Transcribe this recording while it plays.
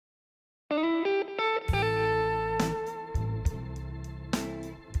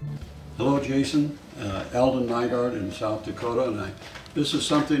Hello, Jason. Eldon, Nygaard in South Dakota, and this is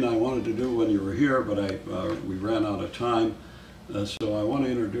something I wanted to do when you were here, but we ran out of time. So I want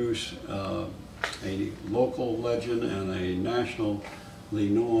to introduce a local legend and a nationally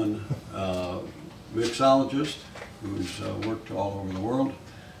known mixologist who's worked all over the world,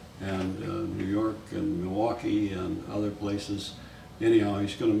 and New York and Milwaukee and other places. Anyhow,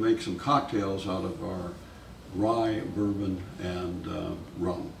 he's going to make some cocktails out of our rye, bourbon, and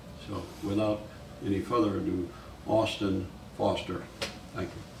rum. So without any further ado, Austin Foster. Thank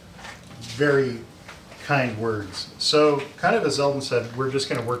you. Very kind words. So, kind of as Eldon said, we're just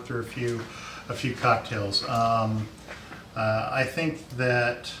going to work through a few cocktails. I think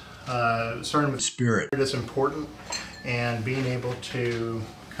that starting with spirit is important, and being able to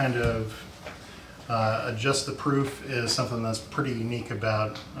kind of adjust the proof is something that's pretty unique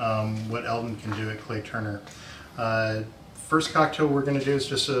about what Eldon can do at Clay Turner. First cocktail we're going to do is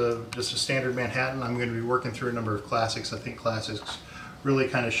just a standard Manhattan. I'm going to be working through a number of classics. I think classics really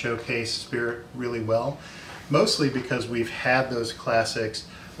kind of showcase spirit really well, mostly because we've had those classics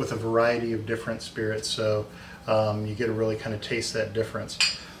with a variety of different spirits, so you get to really kind of taste that difference.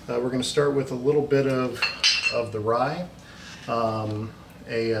 We're going to start with a little bit of the rye.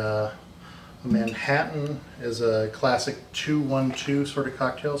 A Manhattan is a classic 2-1-2 sort of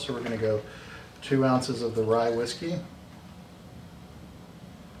cocktail, so we're going to go 2 ounces of the rye whiskey.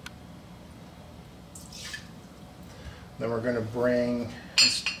 Then we're going to bring,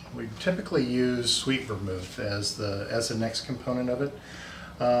 we typically use sweet vermouth as the next component of it.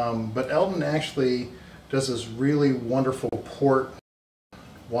 But Eldon actually does this really wonderful port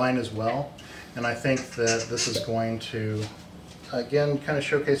wine as well. And I think that this is going to, again, kind of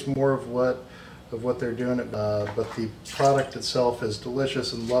showcase more of what they're doing. But the product itself is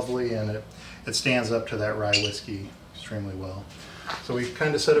delicious and lovely, and it stands up to that rye whiskey extremely well. So we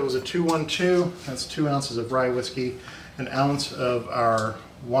kind of said it was a 2-1-2. That's 2 ounces of rye whiskey, an ounce of our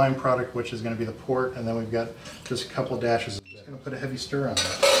wine product, which is going to be the port, and then we've got just a couple dashes of it. Just going to put a heavy stir on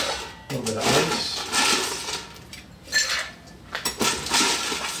that. A little bit of ice.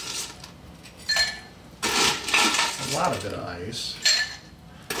 A lot of bit of ice.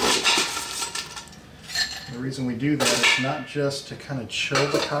 The reason we do that is not just to kind of chill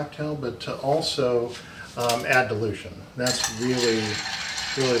the cocktail, but to also add dilution. That's really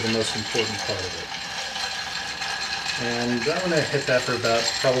the most important part of it. And I'm going to hit that for about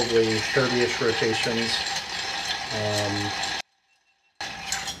probably 30-ish rotations.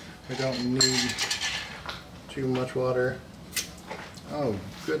 We don't need too much water. Oh,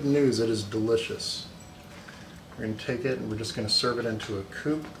 good news, it is delicious. We're going to take it and we're just going to serve it into a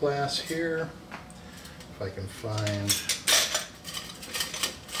coupe glass here. If I can find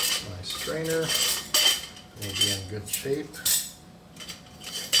my strainer, we'll be in good shape.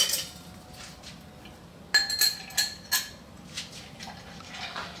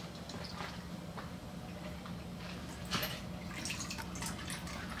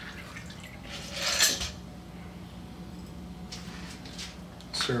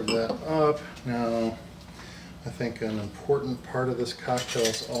 Serve that up. Now, I think an important part of this cocktail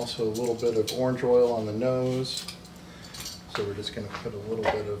is also a little bit of orange oil on the nose. So we're just going to put a little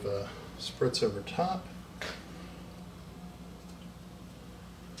bit of a spritz over top.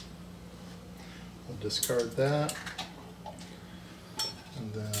 We'll discard that.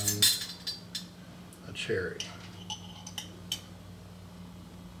 And then a cherry.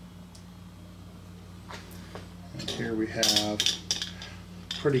 And here we have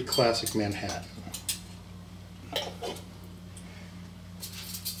pretty classic Manhattan.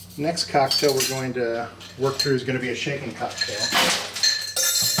 Next cocktail we're going to work through is going to be a shaken cocktail.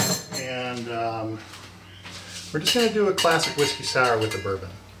 And we're just going to do a classic whiskey sour with the bourbon.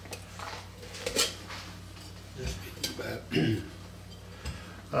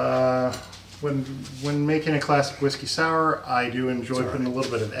 When making a classic whiskey sour, I do enjoy putting a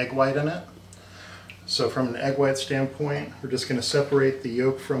little bit of egg white in it. So from an egg white standpoint, we're just going to separate the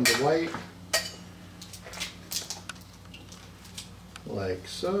yolk from the white, like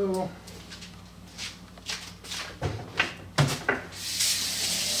so.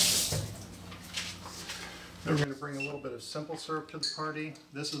 Then we're going to bring a little bit of simple syrup to the party.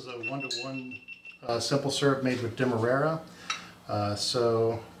 This is a 1-to-1 simple syrup made with Demerara.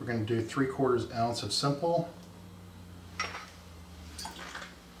 So we're going to do 3/4 ounce of simple.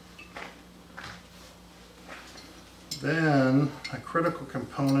 Then a critical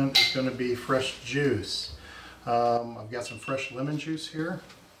component is going to be fresh juice. I've got some fresh lemon juice here,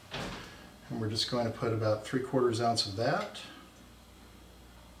 and we're just going to put about 3/4 ounce of that.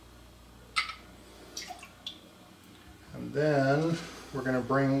 And then we're going to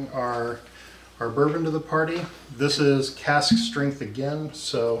bring our bourbon to the party. This is cask strength again,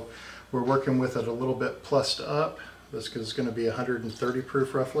 so we're working with it a little bit plussed up. This is going to be 130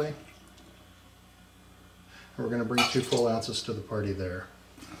 proof roughly. And we're going to bring 2 full ounces to the party there.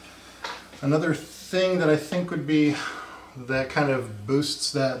 Another thing that I think would be that kind of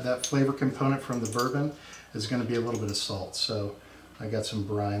boosts that flavor component from the bourbon is going to be a little bit of salt. So I got some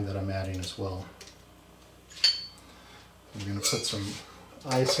brine that I'm adding as well. I'm going to put some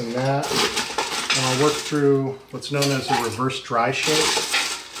ice in that. And I'll work through what's known as a reverse dry shake.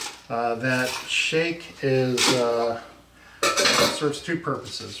 That shake is serves 2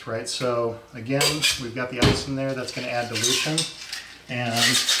 purposes, right? So again, we've got the ice in there that's going to add dilution, and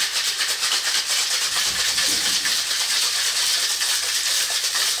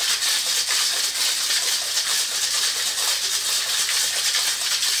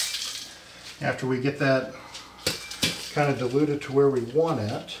after we get that kind of diluted to where we want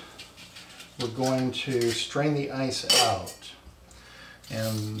it, we're going to strain the ice out.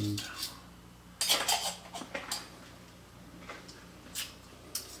 And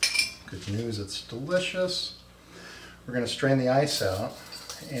good news, it's delicious. We're going to strain the ice out,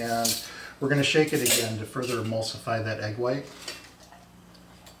 and we're going to shake it again to further emulsify that egg white.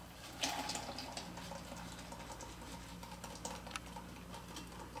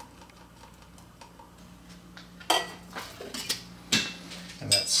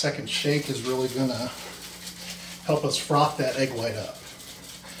 And that second shake is really going to help us froth that egg white up.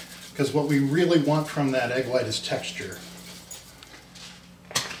 Because what we really want from that egg white is texture.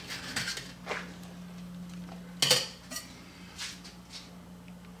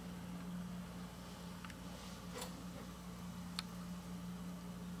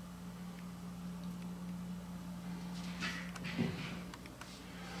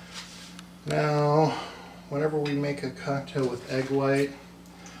 Now, whenever we make a cocktail with egg white,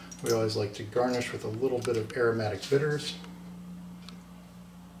 we always like to garnish with a little bit of aromatic bitters.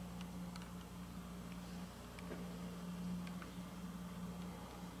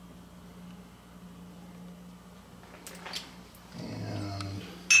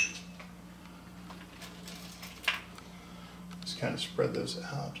 Kind of spread those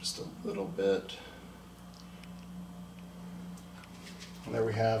out just a little bit. And there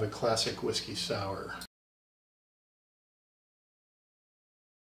we have a classic whiskey sour.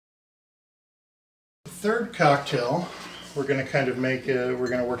 The third cocktail we're going to kind of make, we're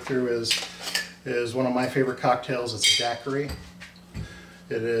going to work through is one of my favorite cocktails. It's a daiquiri.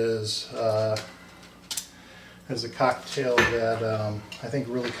 It is a cocktail that I think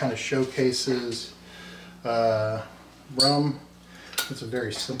really kind of showcases rum. It's a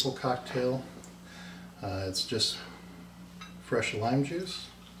very simple cocktail. It's just fresh lime juice,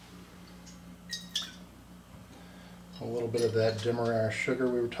 a little bit of that demerara sugar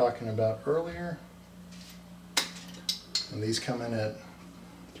we were talking about earlier, and these come in at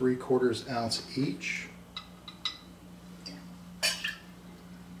 3/4 ounce each.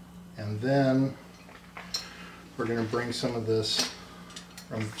 And then we're going to bring some of this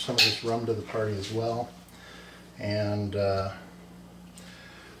rum to the party as well. And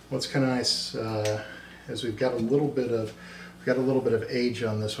what's kind of nice is we've got a little bit of age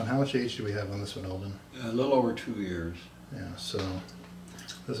on this one. How much age do we have on this one, Eldon? A little over 2 years. Yeah, so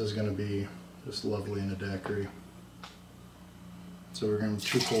this is going to be just lovely in a daiquiri. So we're going to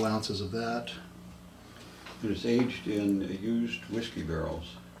 2 full ounces of that. It is aged in used whiskey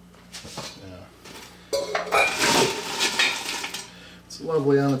barrels. Yeah. It's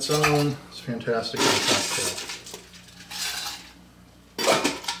lovely on its own. It's fantastic in a cocktail.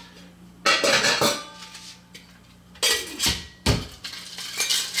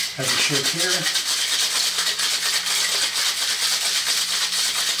 Have a shake here.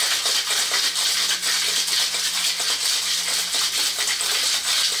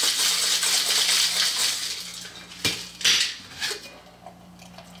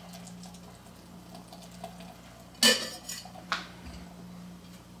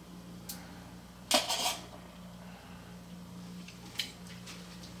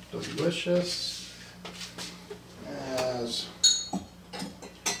 Delicious, as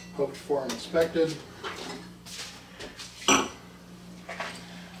hoped for and expected. And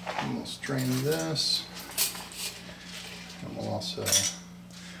we'll strain this, and we'll also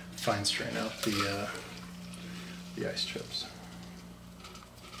fine strain out the ice chips.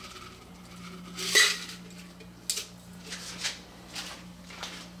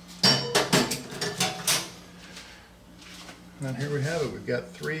 And here we have it. We've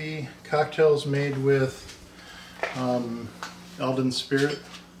got 3 cocktails made with Eldon spirit.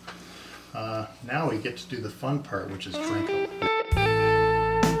 Now we get to do the fun part, which is drink them.